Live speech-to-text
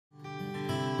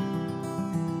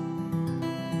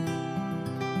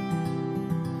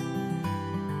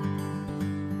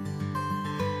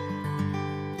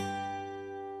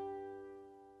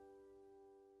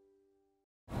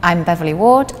I'm Beverley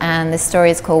Ward, and this story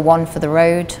is called One for the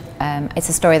Road. It's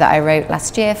a story that I wrote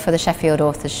last year for the Sheffield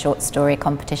Authors Short Story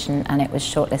Competition, and it was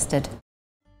shortlisted.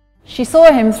 She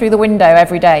saw him through the window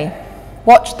every day,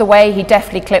 watched the way he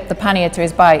deftly clipped the pannier to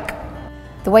his bike,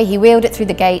 the way he wheeled it through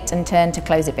the gate and turned to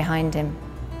close it behind him.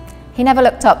 He never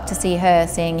looked up to see her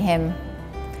seeing him.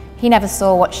 He never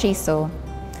saw what she saw,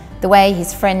 the way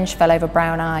his fringe fell over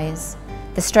brown eyes,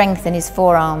 the strength in his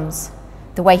forearms,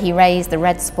 the way he raised the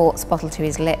red sports bottle to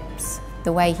his lips,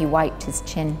 the way he wiped his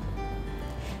chin.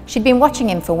 She'd been watching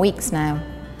him for weeks now.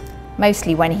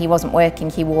 Mostly when he wasn't working,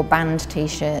 he wore band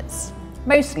t-shirts.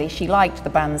 Mostly she liked the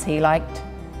bands he liked.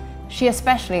 She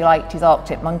especially liked his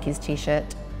Arctic Monkeys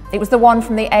t-shirt. It was the one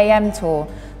from the AM tour,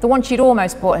 the one she'd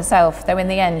almost bought herself, though in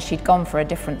the end she'd gone for a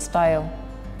different style.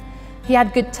 He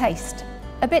had good taste,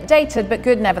 a bit dated but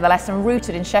good nevertheless, and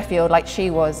rooted in Sheffield like she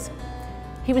was.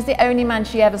 He was the only man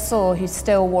she ever saw who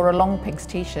still wore a Long Pigs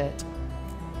t-shirt.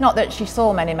 Not that she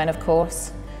saw many men, of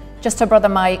course, just her brother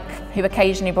Mike, who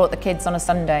occasionally brought the kids on a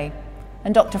Sunday,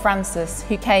 and Dr. Frances,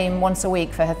 who came once a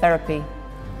week for her therapy.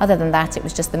 Other than that, it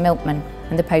was just the milkman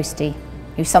and the postie,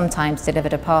 who sometimes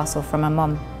delivered a parcel from her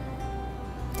mum.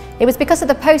 It was because of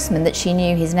the postman that she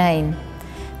knew his name.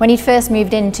 When he'd first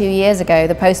moved in 2 years ago,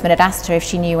 the postman had asked her if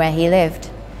she knew where he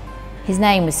lived. His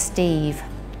name was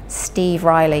Steve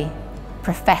Riley.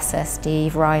 Professor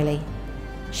Steve Riley.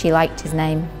 She liked his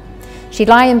name. She'd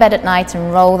lie in bed at night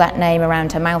and roll that name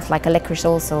around her mouth like a licorice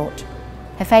allsort.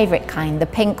 Her favourite kind, the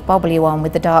pink bobbly one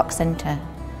with the dark centre.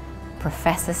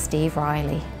 Professor Steve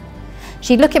Riley.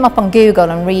 She'd look him up on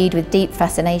Google and read with deep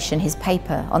fascination his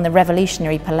paper on the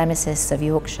revolutionary polemicists of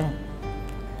Yorkshire.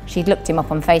 She'd looked him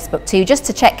up on Facebook too, just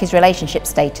to check his relationship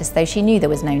status, though she knew there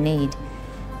was no need.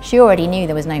 She already knew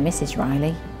there was no Mrs.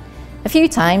 Riley. A few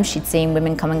times she'd seen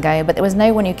women come and go, but there was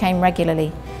no one who came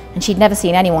regularly, and she'd never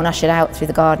seen anyone ushered out through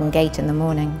the garden gate in the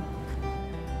morning.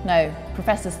 No,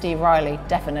 Professor Steve Riley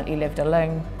definitely lived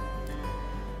alone.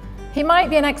 He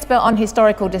might be an expert on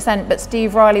historical descent, but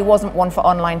Steve Riley wasn't one for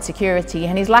online security,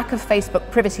 and his lack of Facebook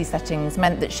privacy settings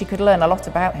meant that she could learn a lot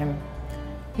about him.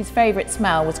 His favourite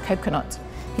smell was coconut,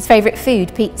 his favourite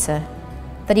food pizza,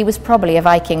 that he was probably a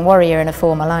Viking warrior in a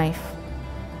former life.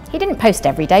 He didn't post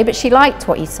every day, but she liked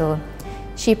what he saw.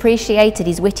 She appreciated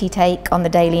his witty take on the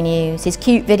daily news, his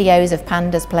cute videos of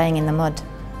pandas playing in the mud.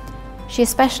 She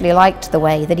especially liked the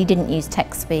way that he didn't use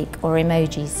text speak or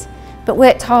emojis, but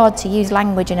worked hard to use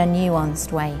language in a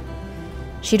nuanced way.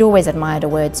 She'd always admired a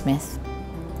wordsmith.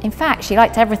 In fact, she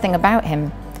liked everything about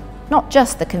him, not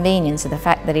just the convenience of the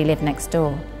fact that he lived next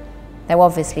door, though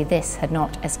obviously this had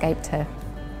not escaped her.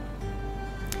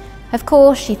 Of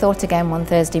course, she thought again one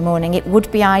Thursday morning, it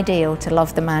would be ideal to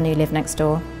love the man who lived next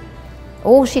door.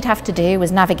 All she'd have to do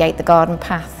was navigate the garden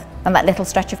path and that little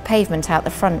stretch of pavement out the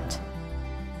front.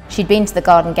 She'd been to the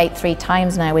garden gate 3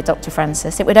 times now with Dr.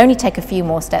 Frances. It would only take a few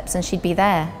more steps and she'd be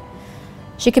there.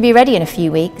 She could be ready in a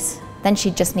few weeks, then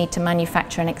she'd just need to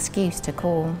manufacture an excuse to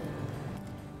call.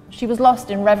 She was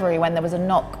lost in reverie when there was a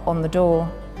knock on the door.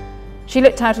 She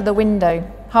looked out of the window,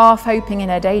 half hoping in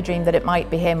her daydream that it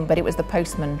might be him, but it was the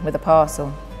postman with a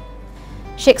parcel.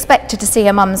 She expected to see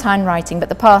her mum's handwriting, but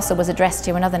the parcel was addressed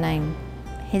to another name.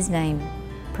 His name,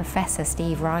 Professor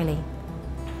Steve Riley.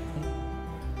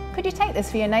 "Could you take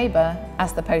this for your neighbour?"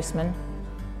 asked the postman.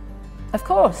 "Of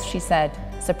course," she said,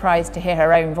 surprised to hear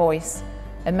her own voice,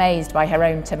 amazed by her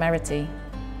own temerity.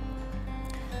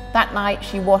 That night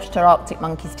she washed her Arctic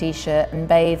Monkeys t-shirt and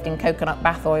bathed in coconut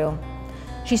bath oil.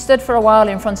 She stood for a while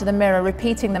in front of the mirror,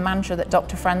 repeating the mantra that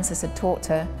Dr. Frances had taught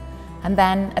her, and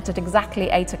then, at exactly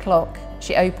 8 o'clock,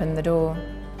 she opened the door.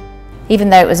 Even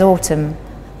though it was autumn,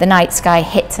 the night sky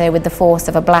hit her with the force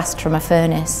of a blast from a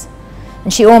furnace,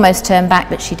 and she almost turned back,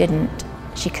 but she didn't.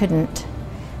 She couldn't.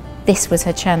 This was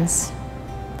her chance.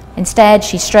 Instead,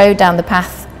 she strode down the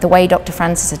path the way Dr.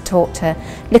 Frances had taught her,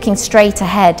 looking straight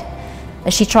ahead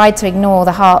as she tried to ignore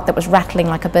the heart that was rattling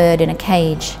like a bird in a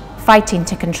cage, fighting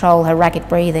to control her ragged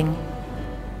breathing.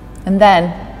 And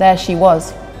then, there she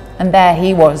was, and there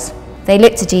he was. They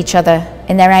looked at each other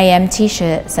in their AM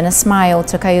t-shirts, and a smile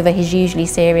took over his usually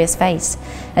serious face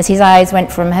as his eyes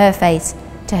went from her face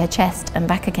to her chest and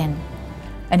back again.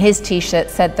 And his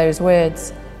t-shirt said those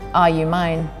words, "Are you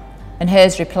mine?" And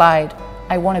hers replied,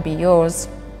 "I want to be yours."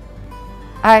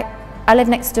 I live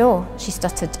next door," she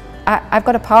stuttered. I've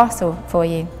got a parcel for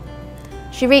you."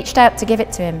 She reached out to give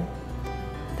it to him.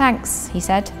 "Thanks," he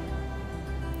said.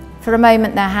 For a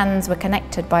moment their hands were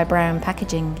connected by brown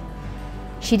packaging.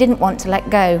 She didn't want to let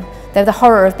go, though the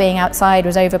horror of being outside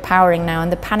was overpowering now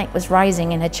and the panic was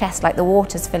rising in her chest like the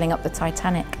waters filling up the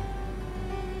Titanic.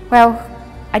 "Well,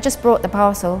 I just brought the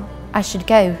parcel. I should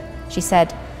go," she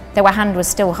said, though her hand was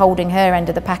still holding her end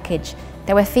of the package,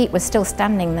 though her feet were still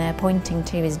standing there pointing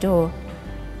to his door.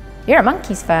 "You're a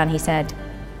Monkees fan," he said.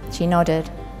 She nodded.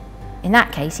 "In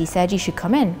that case," he said, "you should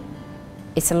come in.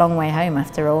 It's a long way home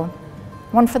after all.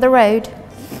 One for the road?"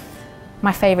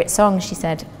 "My favourite song," she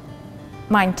said.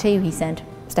 "Mine too," he said,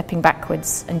 stepping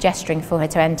backwards and gesturing for her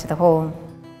to enter the hall.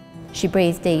 She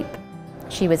breathed deep.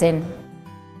 She was in.